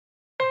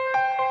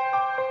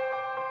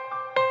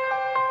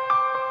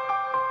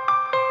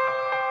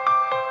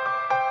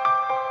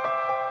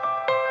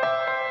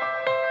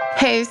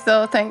Hey,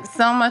 so thanks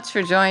so much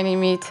for joining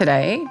me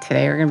today.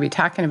 Today we're going to be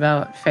talking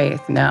about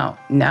faith now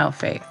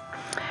faith.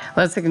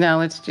 Let's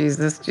acknowledge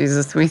Jesus.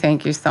 Jesus, we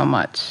thank you so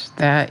much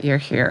that you're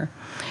here.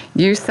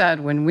 You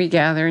said when we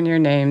gather in your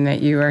name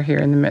that you are here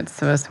in the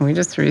midst of us, and we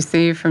just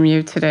receive from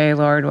you today,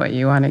 Lord, what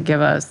you want to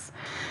give us.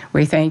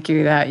 We thank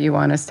you that you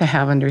want us to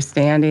have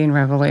understanding,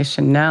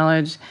 revelation,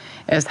 knowledge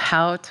as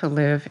how to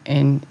live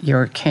in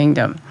your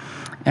kingdom.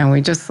 And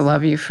we just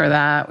love you for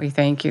that. We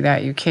thank you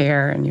that you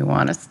care and you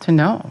want us to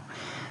know.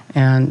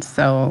 And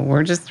so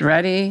we're just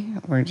ready.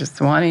 We're just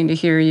wanting to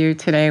hear you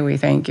today. We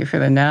thank you for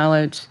the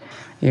knowledge.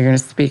 You're going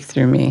to speak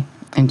through me.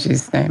 In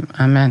Jesus' name,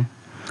 amen.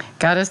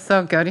 God is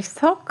so good. He's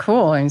so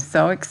cool. I'm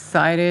so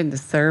excited to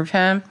serve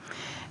him.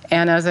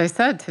 And as I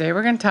said, today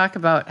we're going to talk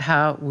about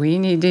how we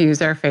need to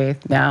use our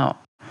faith now.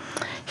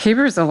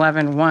 Hebrews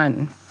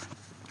 11:1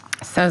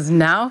 says,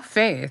 now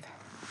faith.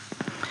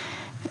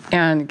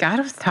 And God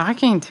was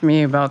talking to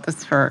me about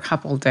this for a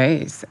couple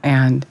days.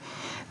 And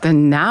the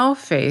now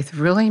faith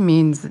really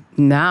means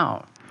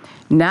now.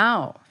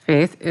 Now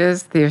faith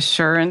is the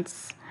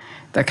assurance,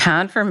 the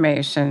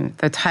confirmation,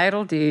 the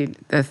title deed,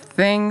 the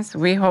things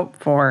we hope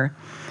for,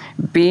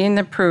 being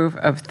the proof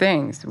of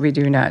things we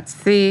do not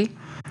see,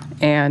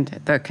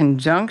 and the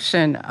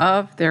conjunction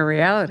of their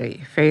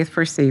reality, faith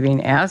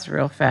perceiving as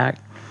real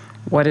fact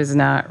what is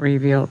not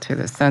revealed to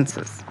the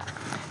senses.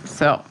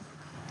 So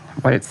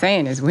what it's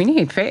saying is we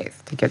need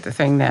faith to get the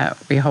thing that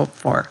we hope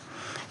for.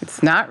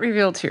 It's not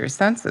revealed to your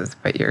senses,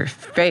 but your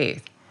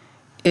faith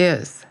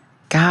is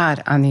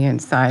God on the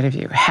inside of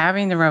you,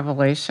 having the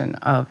revelation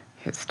of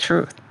his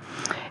truth.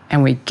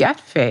 And we get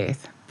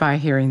faith by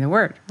hearing the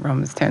word.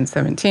 Romans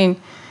 10:17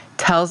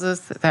 tells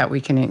us that we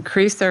can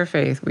increase our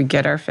faith, we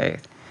get our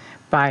faith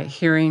by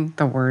hearing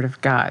the word of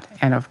God.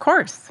 And of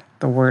course,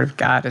 the word of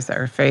God is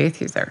our faith,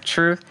 he's our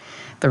truth.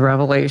 The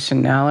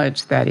revelation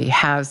knowledge that he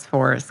has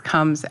for us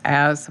comes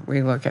as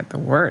we look at the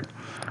word.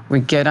 We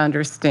get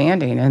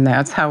understanding, and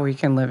that's how we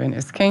can live in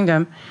his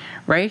kingdom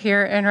right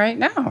here and right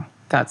now.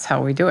 That's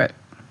how we do it.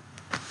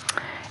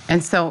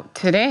 And so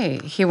today,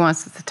 he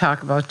wants us to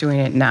talk about doing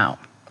it now.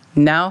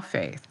 Now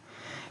faith.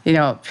 You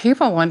know,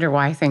 people wonder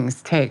why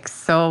things take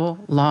so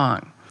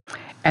long.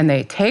 And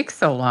they take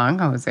so long,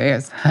 Hosea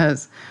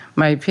says,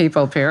 my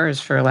people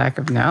perish for lack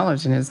of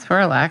knowledge. And it's for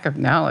a lack of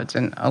knowledge.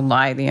 And a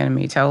lie the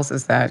enemy tells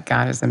us that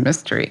God is a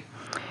mystery.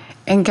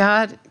 And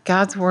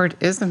God's word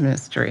is a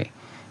mystery,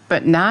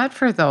 but not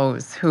for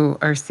those who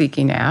are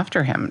seeking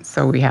after him.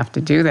 So we have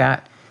to do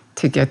that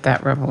to get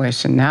that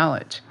revelation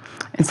knowledge.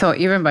 And so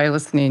even by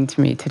listening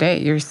to me today,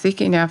 you're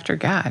seeking after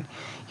God.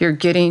 You're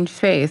getting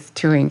faith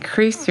to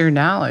increase your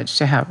knowledge,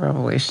 to have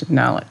revelation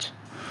knowledge.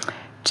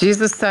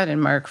 Jesus said in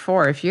Mark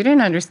 4, if you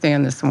didn't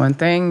understand this one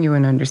thing, you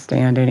wouldn't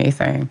understand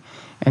anything.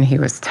 And he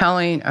was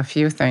telling a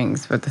few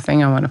things, but the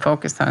thing I want to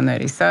focus on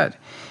that he said,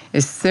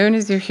 as soon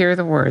as you hear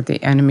the word,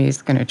 the enemy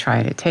is going to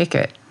try to take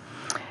it.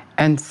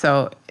 And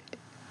so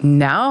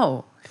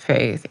now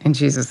faith, and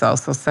Jesus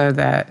also said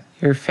that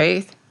your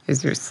faith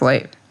is your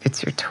slave.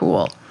 It's your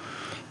tool.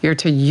 You're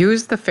to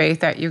use the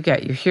faith that you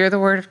get. You hear the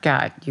word of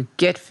God, you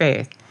get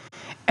faith,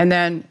 and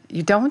then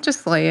you don't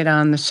just lay it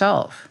on the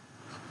shelf.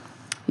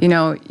 You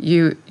know,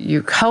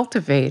 you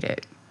cultivate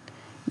it.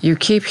 You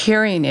keep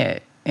hearing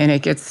it, and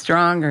it gets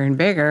stronger and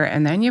bigger,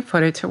 and then you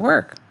put it to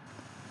work.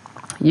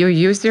 You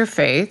use your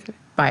faith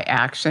by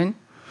action.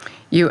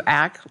 You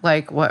act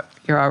like what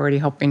you're already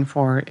hoping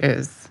for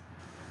is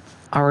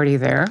already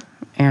there.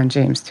 And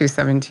James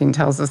 2:17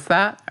 tells us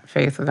that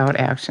faith without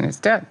action is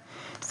dead.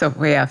 So if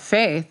we have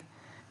faith,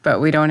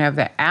 but we don't have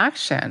the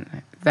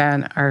action,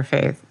 then our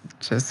faith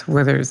just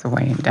withers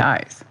away and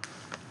dies.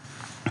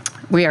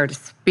 We are to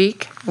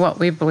speak what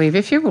we believe.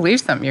 If you believe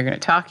something, you're going to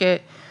talk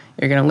it,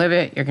 you're going to live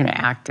it, you're going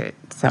to act it.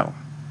 So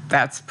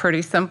that's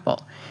pretty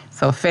simple.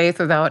 So faith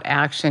without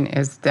action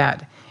is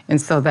dead.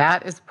 And so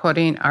that is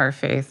putting our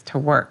faith to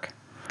work.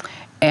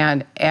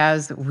 And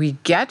as we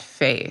get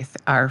faith,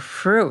 our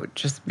fruit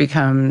just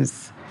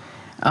becomes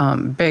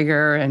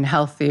bigger and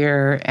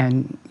healthier.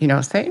 And,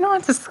 Satan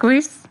wants to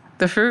squeeze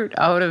the fruit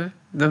out of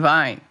the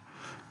vine.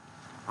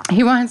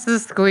 He wants to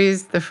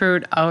squeeze the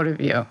fruit out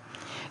of you.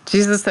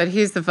 Jesus said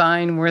he's the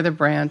vine, we're the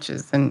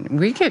branches. And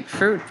we get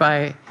fruit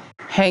by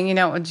hanging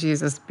out with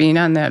Jesus, being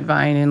on that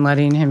vine and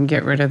letting him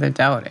get rid of the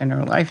doubt in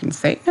our life. And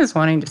Satan is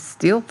wanting to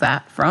steal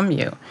that from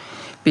you,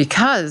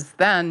 because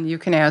then you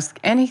can ask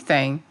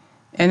anything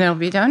and it'll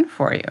be done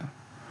for you.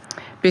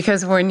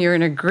 Because when you're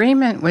in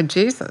agreement with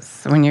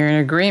Jesus, when you're in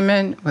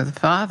agreement with the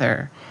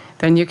Father,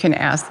 then you can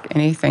ask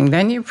anything.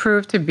 Then you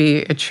prove to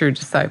be a true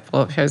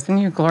disciple of his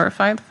and you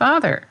glorify the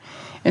Father.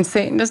 And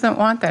Satan doesn't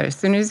want that. As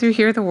soon as you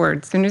hear the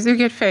word, as soon as you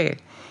get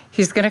faith,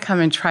 he's going to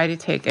come and try to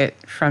take it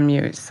from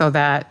you so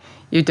that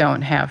you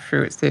don't have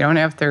fruit. So you don't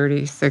have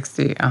 30,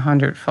 60,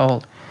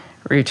 100-fold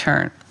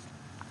return.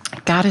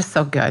 God is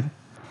so good.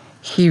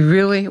 He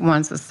really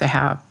wants us to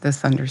have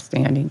this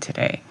understanding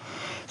today.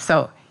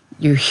 So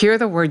you hear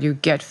the word, you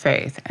get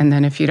faith, and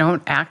then if you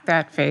don't act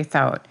that faith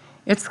out,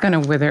 it's going to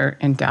wither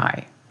and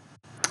die.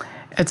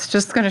 It's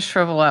just going to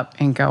shrivel up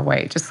and go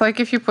away. Just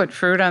like if you put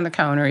fruit on the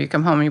counter, you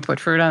come home and you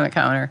put fruit on the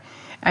counter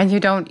and you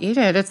don't eat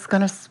it, it's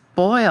going to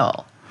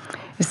spoil.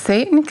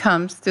 Satan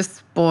comes to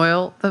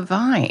spoil the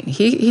vine.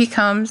 He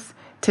comes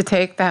to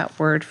take that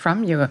word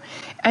from you.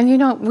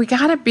 And we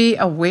got to be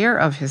aware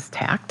of his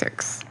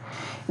tactics.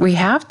 We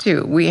have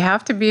to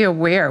be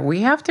aware.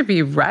 We have to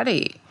be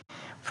ready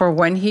for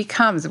when he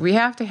comes. We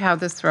have to have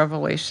this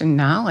revelation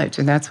knowledge,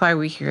 and that's why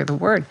we hear the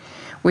word.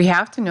 We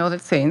have to know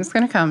that Satan's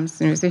going to come as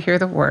soon as you hear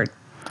the word.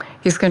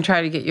 He's going to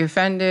try to get you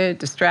offended,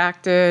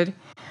 distracted,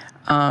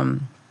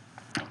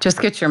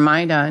 just get your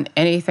mind on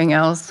anything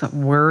else,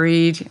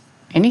 worried,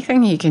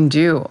 anything he can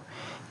do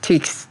to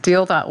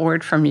steal that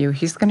word from you.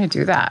 He's going to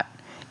do that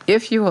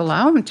if you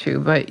allow him to,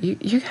 but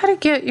you got to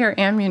get your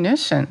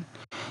ammunition.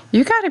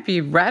 You got to be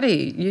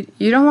ready.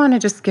 You don't want to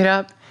just get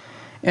up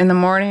in the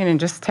morning and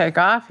just take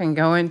off and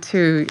go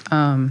into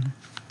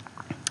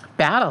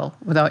battle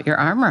without your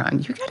armor on.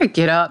 You got to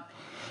get up.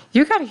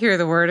 You got to hear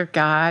the word of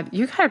God.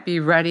 You got to be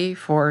ready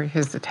for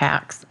his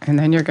attacks, and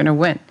then you're going to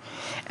win.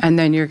 And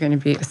then you're going to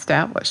be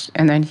established.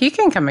 And then he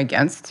can come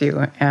against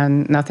you,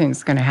 and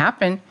nothing's going to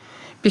happen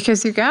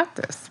because you got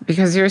this,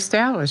 because you're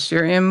established.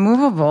 You're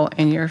immovable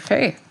in your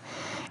faith.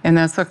 And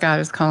that's what God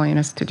is calling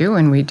us to do,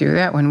 and we do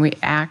that when we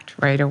act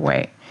right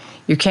away.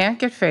 You can't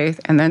get faith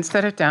and then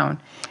set it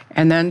down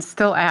and then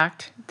still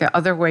act the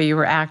other way you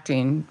were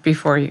acting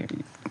before you,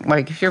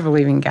 like if you're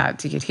believing God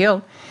to get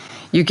healed,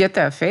 you get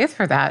that faith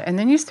for that, and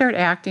then you start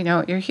acting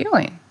out your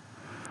healing.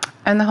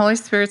 And the Holy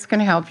Spirit's going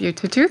to help you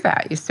to do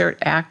that. You start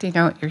acting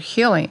out your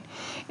healing,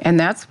 and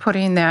that's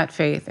putting that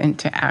faith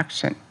into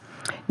action.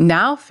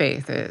 Now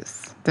faith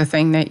is the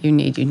thing that you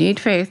need. You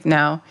need faith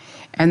now,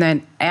 and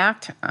then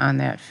act on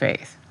that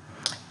faith.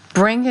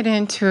 Bring it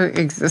into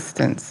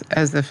existence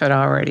as if it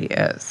already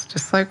is,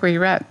 just like we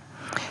read.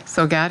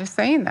 So God is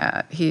saying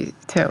that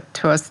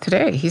to us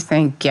today. He's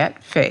saying,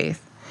 get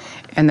faith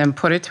and then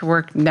put it to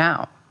work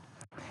now.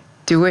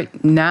 Do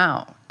it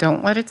now.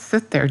 Don't let it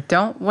sit there.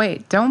 Don't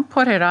wait. Don't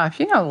put it off.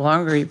 The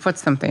longer you put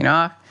something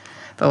off,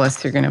 the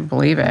less you're going to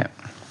believe it.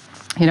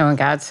 And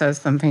God says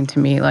something to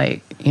me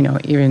like,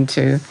 even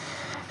to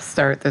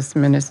start this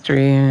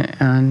ministry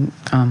and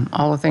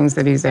all the things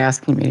that he's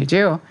asking me to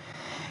do.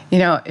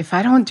 If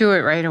I don't do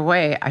it right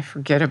away, I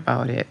forget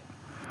about it.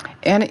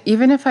 And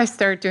even if I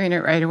start doing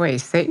it right away,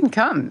 Satan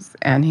comes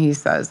and he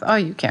says, oh,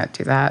 you can't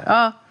do that.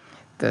 Oh,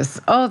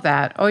 this, oh,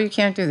 that. Oh, you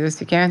can't do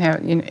this. You can't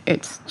have,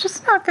 it's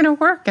just not going to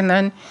work. And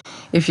then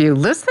if you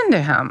listen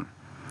to him,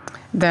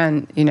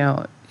 then,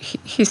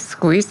 he's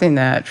squeezing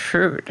that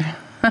fruit.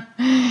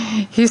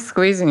 He's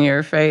squeezing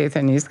your faith,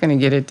 and he's going to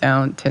get it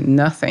down to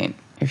nothing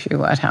if you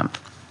let him.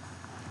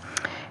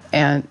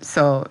 And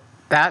so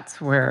that's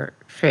where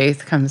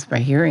faith comes by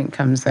hearing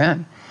comes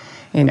in.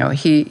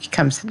 He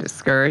comes to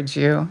discourage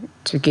you,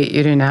 to get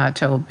you not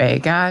to obey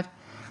God.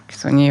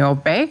 Because when you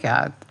obey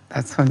God,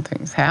 that's when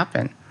things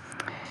happen.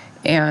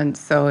 And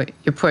so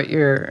you put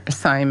your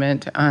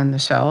assignment on the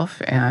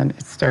shelf, and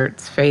it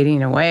starts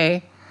fading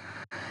away.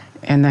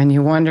 And then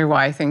you wonder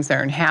why things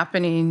aren't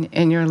happening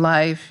in your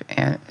life.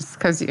 And it's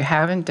because you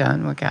haven't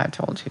done what God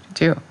told you to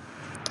do.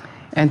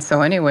 And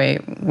so anyway,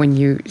 when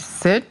you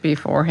sit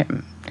before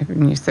him,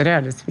 when you sit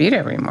at his feet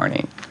every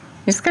morning,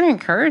 he's going to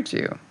encourage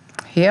you.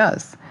 He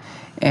is.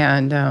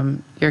 And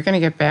you're going to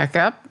get back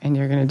up, and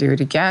you're going to do it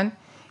again.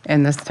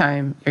 And this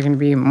time, you're going to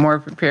be more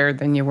prepared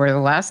than you were the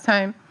last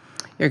time.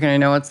 You're going to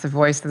know it's the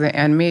voice of the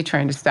enemy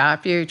trying to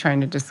stop you,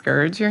 trying to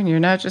discourage you, and you're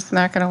not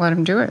going to let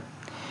him do it.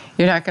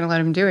 You're not going to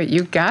let him do it.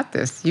 You got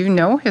this. You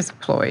know his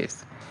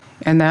ploys.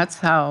 And that's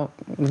how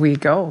we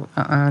go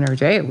on our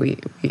day. We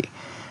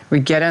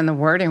get in the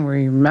Word and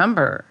we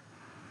remember.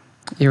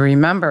 You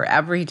remember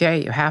every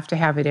day. You have to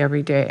have it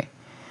every day.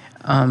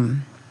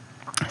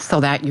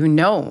 So that you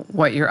know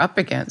what you're up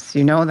against.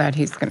 You know that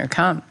he's going to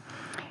come.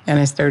 And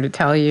I started to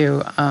tell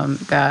you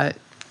that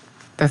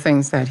the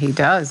things that he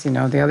does,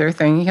 the other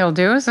thing he'll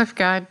do is if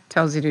God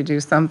tells you to do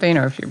something,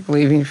 or if you're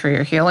believing for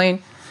your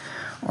healing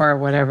or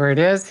whatever it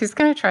is, he's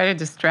going to try to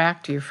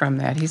distract you from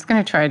that. He's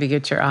going to try to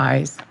get your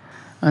eyes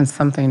on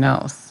something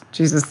else.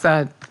 Jesus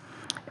said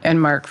in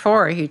Mark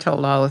 4, he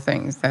told all the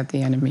things that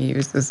the enemy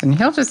uses, and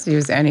he'll just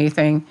use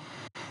anything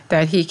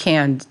that he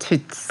can to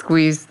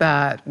squeeze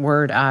that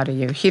word out of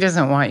you. He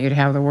doesn't want you to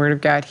have the word of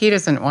God. He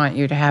doesn't want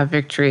you to have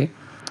victory.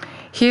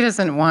 He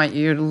doesn't want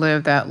you to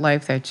live that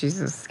life that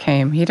Jesus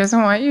came. He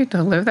doesn't want you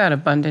to live that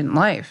abundant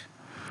life.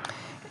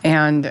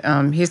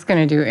 And he's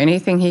going to do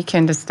anything he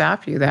can to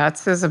stop you.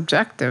 That's his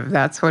objective.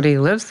 That's what he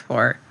lives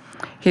for.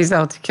 He's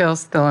out to kill,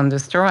 steal, and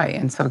destroy.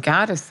 And so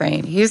God is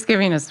saying, he's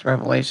giving us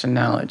revelation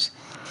knowledge.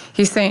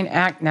 He's saying,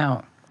 act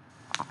now.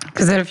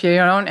 Because if you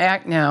don't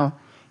act now,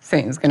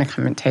 Satan's going to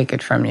come and take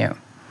it from you.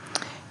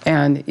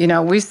 And,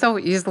 we so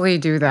easily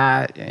do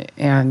that.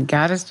 And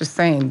God is just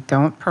saying,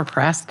 don't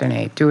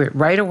procrastinate. Do it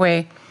right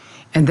away.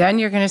 And then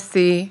you're going to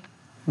see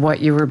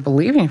what you were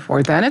believing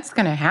for. Then it's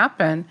going to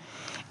happen.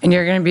 And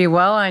you're going to be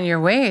well on your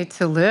way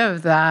to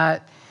live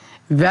that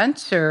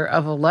venture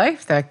of a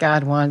life that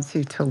God wants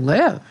you to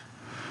live.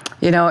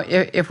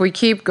 If we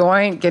keep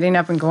going, getting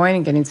up and going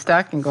and getting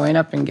stuck and going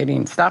up and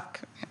getting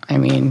stuck, I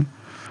mean,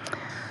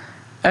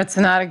 that's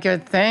not a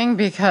good thing,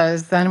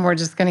 because then we're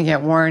just going to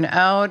get worn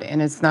out,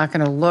 and it's not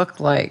going to look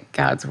like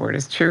God's word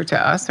is true to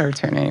us or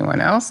to anyone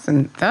else.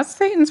 And that's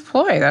Satan's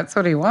ploy. That's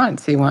what he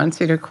wants. He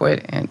wants you to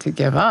quit and to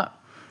give up.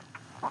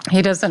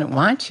 He doesn't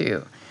want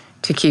you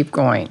to keep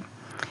going.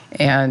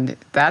 And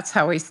that's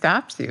how he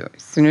stops you.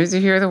 As soon as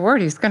you hear the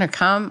word, he's going to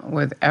come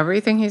with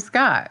everything he's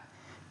got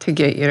to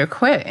get you to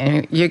quit.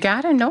 And you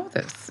got to know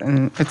this.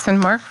 And it's in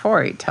Mark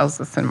 4. He tells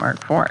us in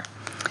Mark 4.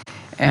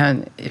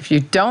 And if you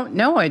don't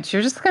know it,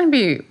 you're just going to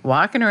be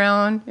walking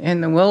around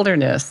in the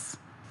wilderness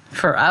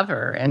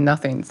forever, and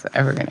nothing's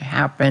ever going to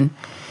happen.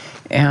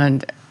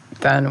 And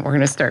then we're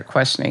going to start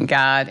questioning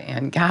God,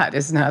 and God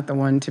is not the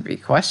one to be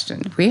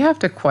questioned. We have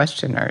to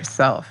question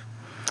ourselves.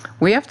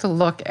 We have to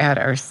look at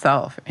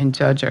ourselves and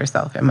judge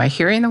ourselves. Am I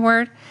hearing the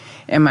word?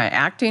 Am I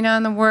acting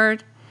on the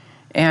word?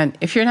 And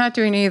if you're not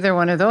doing either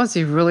one of those,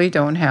 you really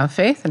don't have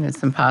faith, and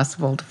it's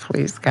impossible to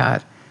please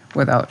God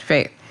without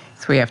faith.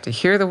 So we have to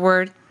hear the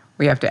word.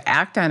 We have to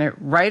act on it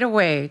right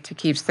away to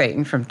keep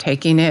Satan from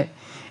taking it.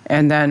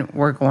 And then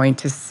we're going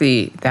to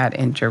see that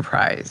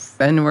enterprise.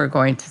 Then we're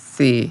going to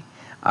see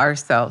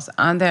ourselves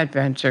on that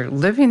venture,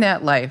 living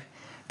that life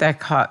that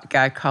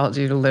God called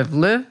you to live,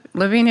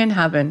 living in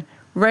heaven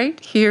right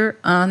here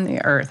on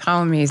the earth.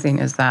 How amazing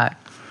is that?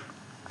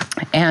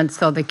 And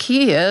so the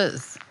key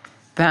is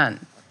then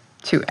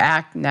to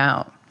act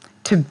now,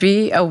 to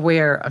be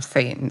aware of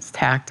Satan's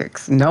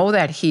tactics. Know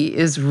that he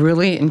is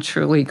really and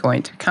truly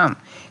going to come.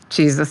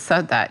 Jesus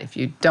said that. If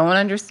you don't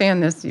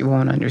understand this, you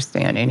won't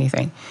understand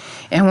anything.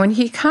 And when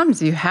he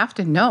comes, you have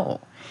to know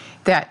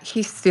that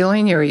he's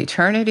stealing your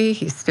eternity,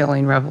 he's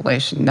stealing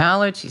revelation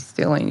knowledge, he's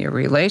stealing your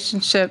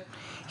relationship,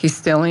 he's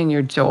stealing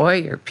your joy,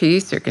 your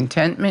peace, your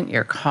contentment,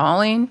 your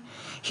calling.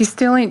 He's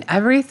stealing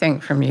everything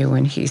from you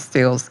when he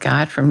steals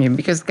God from you,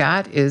 because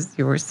God is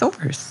your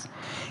source.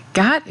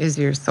 God is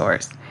your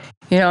source.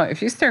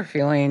 If you start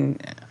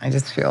feeling, I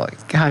just feel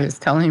like God is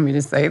telling me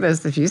to say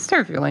this, if you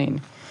start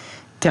feeling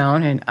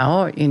down and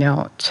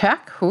out,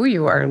 check who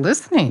you are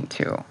listening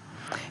to.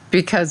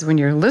 Because when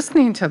you're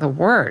listening to the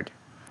word,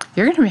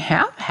 you're going to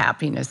have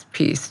happiness,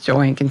 peace,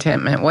 joy, and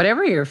contentment.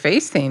 Whatever you're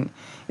facing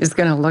is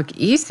going to look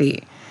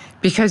easy,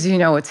 because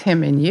it's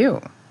him and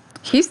you.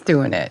 He's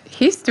doing it.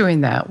 He's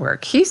doing that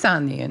work. He's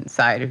on the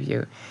inside of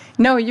you.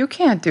 No, you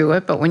can't do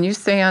it, but when you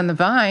stay on the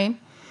vine,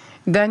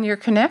 then you're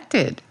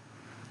connected.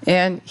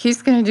 And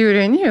he's going to do it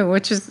in you,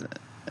 which is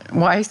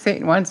why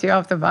Satan wants you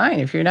off the vine.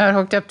 If you're not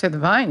hooked up to the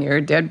vine, you're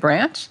a dead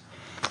branch,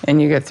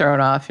 and you get thrown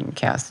off and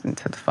cast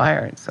into the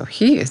fire. And so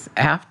he is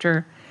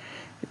after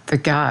the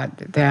God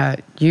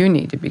that you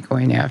need to be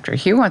going after.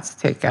 He wants to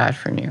take God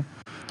from you.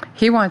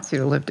 He wants you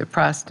to live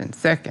depressed and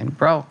sick and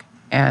broke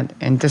and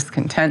in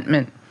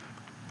discontentment.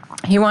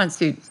 He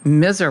wants you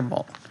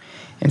miserable.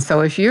 And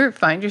so if you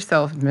find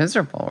yourself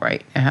miserable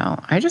right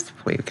now, I just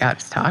believe God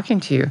is talking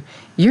to you.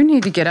 You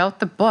need to get out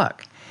the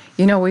book.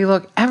 We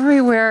look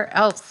everywhere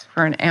else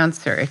for an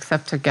answer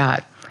except to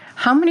God.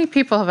 How many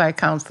people have I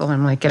counseled?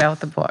 I'm like, get out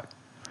the book.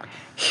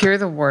 Hear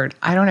the word.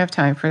 I don't have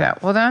time for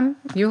that. Well, then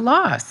you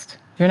lost.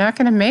 You're not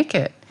going to make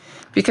it,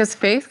 because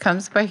faith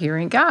comes by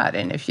hearing God.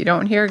 And if you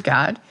don't hear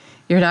God,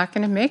 you're not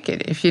going to make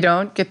it. If you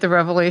don't get the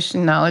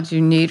revelation knowledge you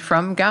need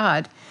from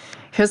God,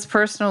 his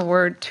personal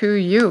word to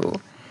you,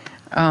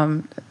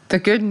 the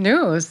good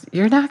news,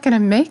 you're not going to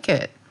make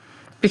it.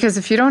 Because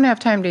if you don't have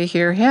time to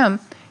hear him,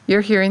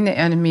 you're hearing the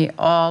enemy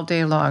all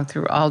day long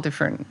through all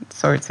different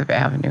sorts of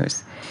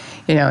avenues.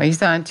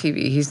 He's on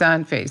TV, he's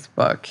on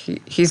Facebook,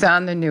 he's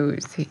on the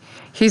news.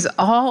 He's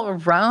all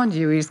around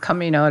you. He's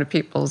coming out of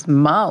people's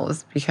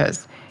mouths,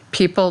 because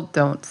people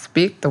don't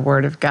speak the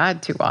word of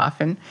God too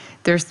often.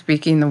 They're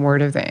speaking the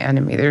word of the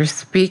enemy. They're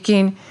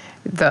speaking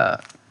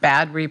the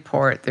bad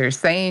report. They're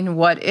saying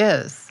what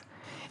is.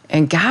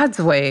 And God's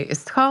way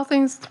is to call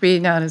things to be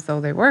not as though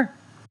they were.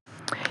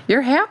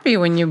 You're happy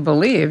when you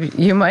believe.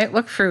 You might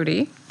look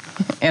fruity,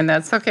 and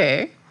that's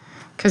okay,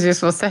 because you're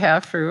supposed to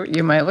have fruit.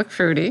 You might look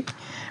fruity,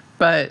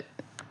 but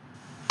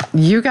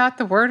you got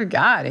the word of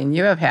God, and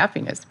you have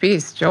happiness,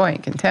 peace, joy,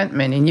 and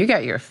contentment, and you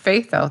got your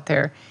faith out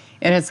there,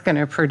 and it's going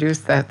to produce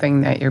that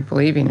thing that you're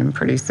believing, and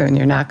pretty soon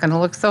you're not going to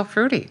look so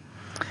fruity,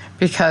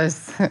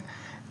 because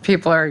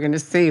people are going to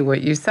see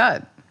what you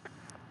said.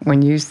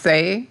 When you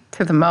say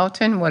to the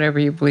mountain, whatever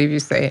you believe you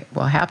say, it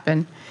will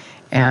happen.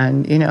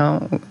 And,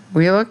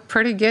 we look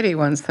pretty giddy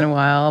once in a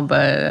while,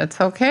 but it's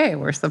okay.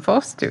 We're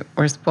supposed to.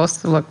 We're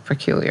supposed to look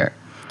peculiar.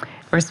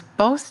 We're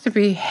supposed to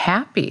be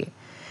happy.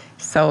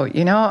 So,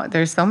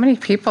 there's so many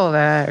people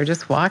that are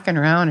just walking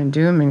around in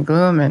doom and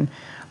gloom and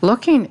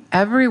looking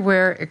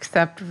everywhere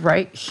except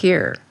right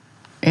here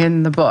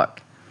in the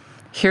book.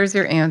 Here's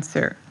your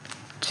answer.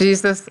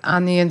 Jesus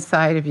on the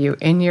inside of you,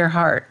 in your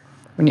heart.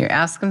 When you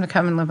ask him to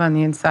come and live on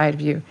the inside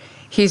of you,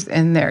 he's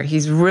in there.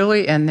 He's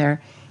really in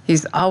there.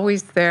 He's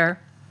always there.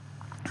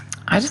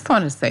 I just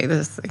want to say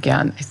this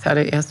again. I said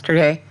it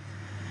yesterday.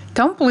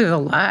 Don't believe a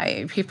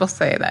lie. People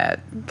say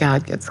that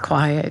God gets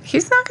quiet.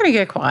 He's not going to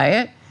get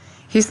quiet.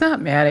 He's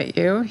not mad at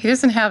you. He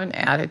doesn't have an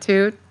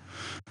attitude.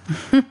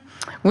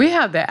 We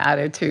have the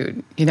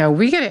attitude.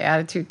 We get an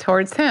attitude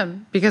towards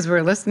him because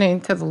we're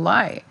listening to the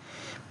lie.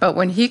 But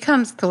when he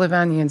comes to live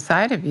on the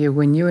inside of you,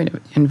 when you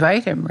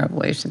invite him,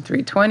 Revelation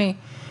 3:20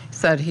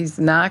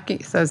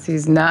 says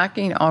he's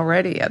knocking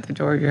already at the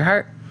door of your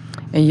heart,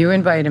 and you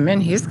invite him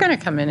in, he's going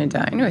to come in and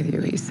dine with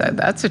you. He said,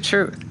 that's the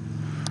truth.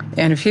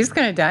 And if he's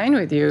going to dine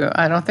with you,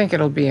 I don't think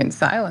it'll be in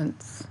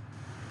silence.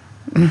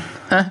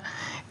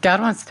 God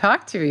wants to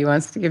talk to you. He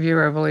wants to give you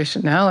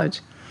revelation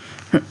knowledge.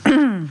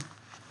 I'm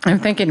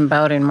thinking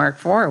about in Mark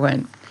 4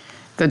 when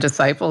the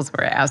disciples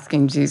were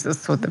asking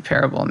Jesus what the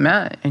parable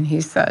meant, and he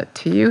said,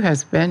 to you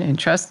has been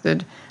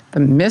entrusted the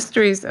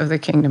mysteries of the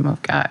kingdom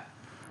of God.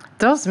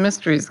 Those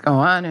mysteries go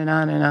on and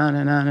on and on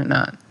and on and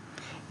on.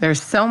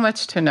 There's so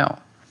much to know.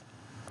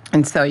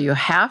 And so you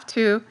have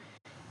to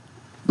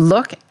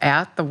look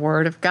at the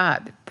Word of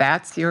God.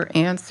 That's your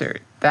answer.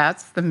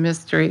 That's the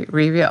mystery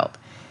revealed.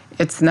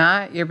 It's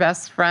not your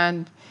best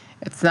friend.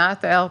 It's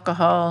not the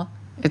alcohol.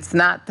 It's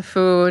not the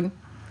food.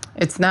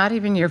 It's not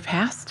even your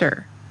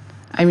pastor.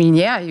 I mean,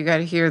 yeah, you got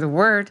to hear the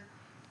Word.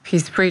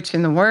 He's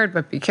preaching the Word,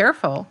 but be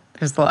careful.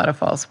 There's a lot of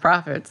false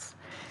prophets.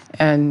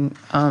 And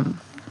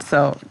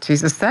so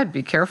Jesus said,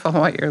 be careful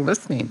what you're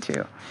listening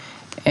to.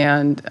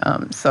 And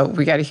so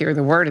we got to hear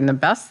the Word. And the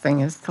best thing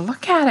is to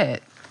look at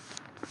it.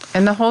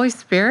 And the Holy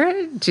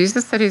Spirit,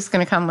 Jesus said he's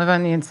going to come live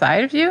on the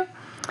inside of you.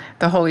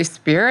 The Holy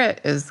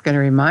Spirit is going to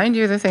remind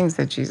you of the things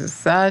that Jesus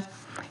said.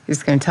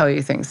 He's going to tell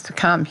you things to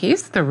come.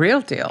 He's the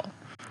real deal.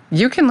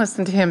 You can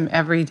listen to him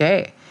every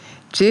day.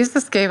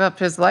 Jesus gave up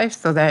his life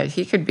so that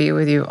he could be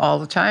with you all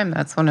the time.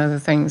 That's one of the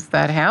things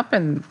that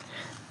happened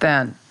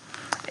then.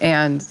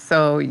 And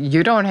so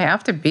you don't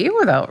have to be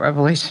without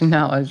revelation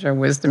knowledge or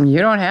wisdom. You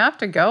don't have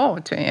to go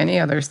to any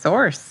other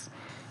source.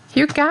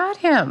 You got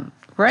him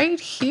right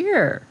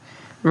here,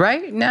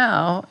 right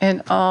now,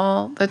 and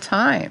all the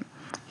time.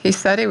 He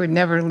said he would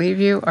never leave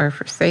you or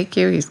forsake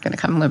you. He's going to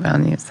come live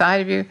on the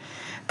inside of you.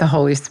 The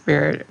Holy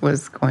Spirit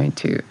was going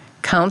to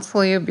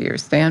counsel you, be your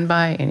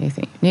standby,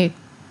 anything you need.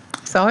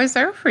 He's always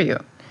there for you.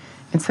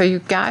 And so you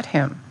got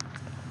him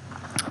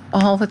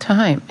all the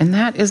time. And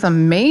that is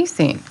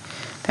amazing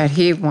that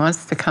he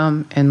wants to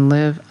come and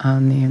live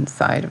on the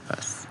inside of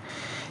us.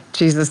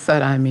 Jesus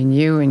said, I'm in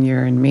you and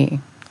you're in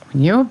me.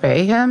 When you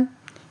obey him,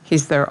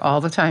 he's there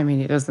all the time and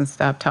he doesn't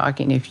stop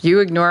talking. If you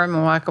ignore him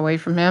and walk away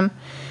from him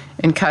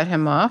and cut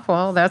him off,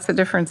 well, that's a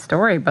different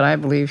story. But I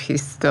believe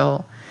he's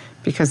still,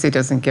 because he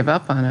doesn't give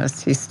up on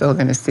us, he's still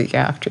going to seek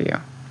after you.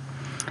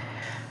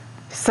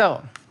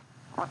 So,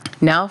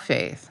 now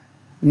faith.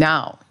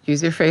 Now.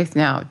 Use your faith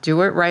now.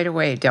 Do it right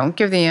away. Don't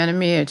give the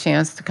enemy a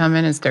chance to come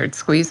in and start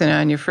squeezing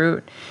on your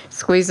fruit,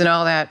 squeezing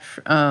all that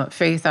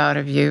faith out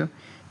of you.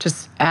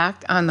 Just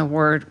act on the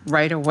word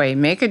right away.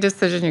 Make a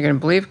decision. You're going to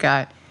believe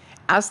God.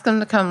 Ask him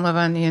to come live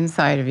on the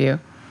inside of you.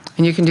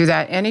 And you can do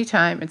that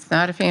anytime. It's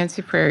not a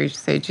fancy prayer. You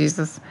just say,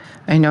 Jesus,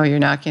 I know you're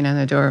knocking on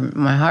the door of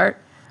my heart.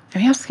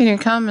 I'm asking you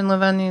to come and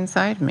live on the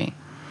inside of me.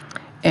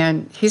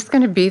 And he's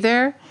going to be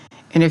there.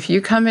 And if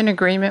you come in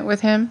agreement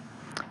with him,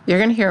 you're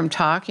going to hear him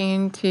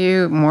talking to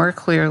you more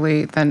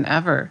clearly than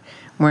ever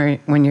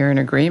when you're in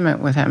agreement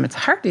with him. It's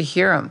hard to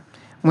hear him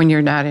when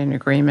you're not in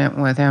agreement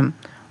with him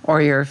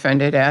or you're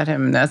offended at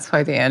him. And that's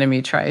why the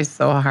enemy tries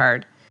so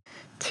hard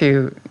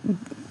to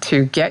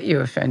get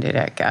you offended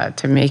at God,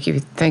 to make you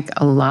think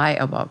a lie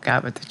about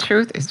God. But the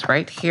truth is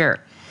right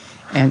here.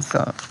 And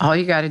so all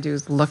you got to do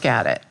is look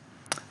at it.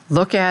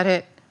 Look at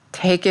it,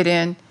 take it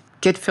in,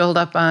 get filled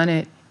up on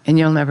it, and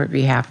you'll never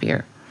be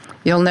happier.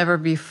 You'll never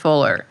be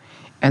fuller.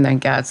 And then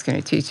God's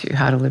going to teach you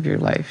how to live your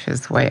life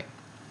his way.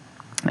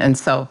 And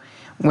so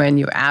when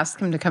you ask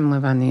him to come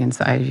live on the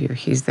inside of you,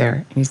 he's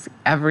there. He's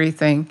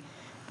everything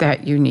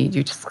that you need.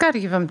 You just got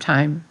to give him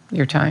time,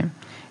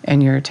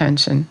 and your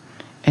attention,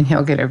 and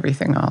he'll get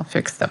everything all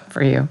fixed up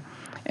for you.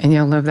 And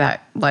you'll live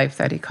that life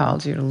that he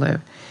called you to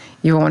live.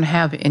 You won't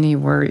have any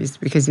worries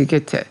because you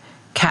get to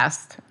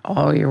cast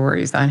all your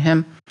worries on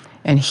him,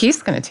 and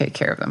he's going to take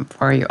care of them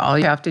for you. All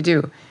you have to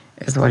do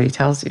is what he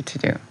tells you to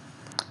do.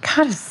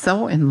 God is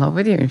so in love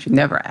with you if you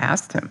never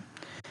asked him.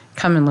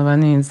 Come and live on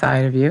the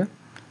inside of you.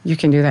 You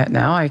can do that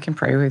now. I can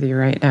pray with you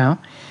right now.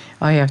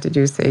 All you have to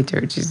do is say,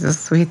 dear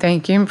Jesus, we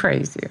thank you and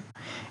praise you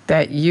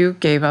that you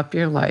gave up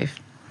your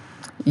life.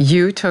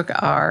 You took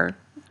our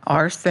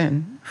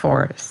sin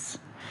for us.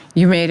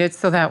 You made it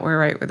so that we're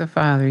right with the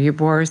Father. You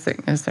bore our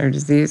sickness, our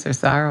disease, our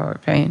sorrow, our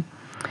pain.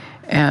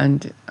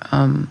 And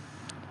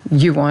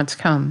you want to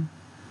come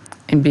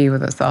and be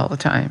with us all the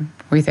time.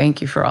 We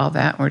thank you for all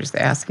that. We're just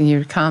asking you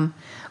to come,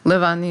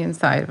 live on the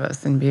inside of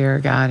us and be our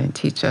God and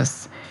teach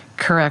us,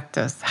 correct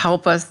us,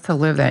 help us to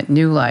live that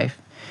new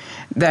life,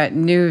 that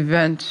new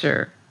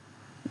venture.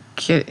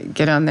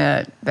 Get on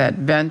that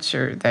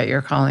venture that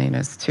you're calling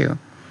us to.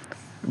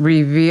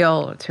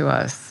 Reveal to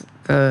us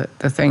the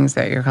things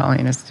that you're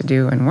calling us to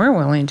do, and we're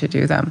willing to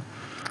do them.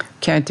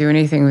 Can't do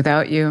anything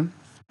without you.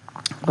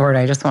 Lord,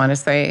 I just want to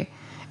say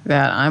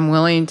that I'm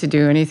willing to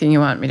do anything you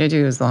want me to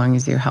do as long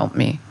as you help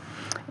me.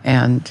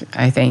 And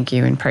I thank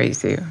you and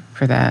praise you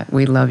for that.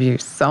 We love you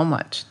so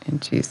much. In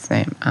Jesus'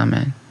 name,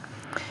 amen.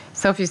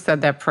 So if you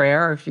said that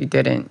prayer, or if you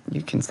didn't,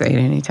 you can say it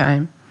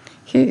anytime.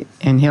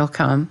 He'll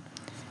come.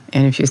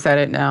 And if you said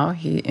it now,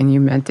 and you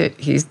meant it,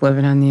 he's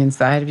living on the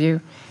inside of you.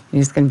 And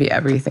he's going to be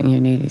everything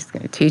you need. He's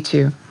going to teach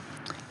you.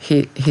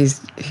 He's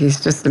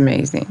just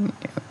amazing.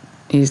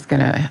 He's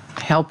going to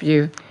help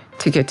you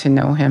to get to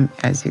know him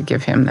as you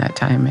give him that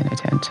time and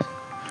attention.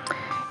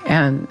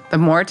 And the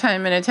more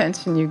time and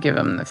attention you give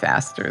him, the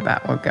faster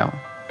that will go.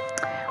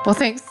 Well,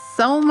 thanks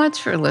so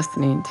much for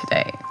listening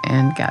today,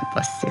 and God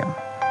bless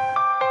you.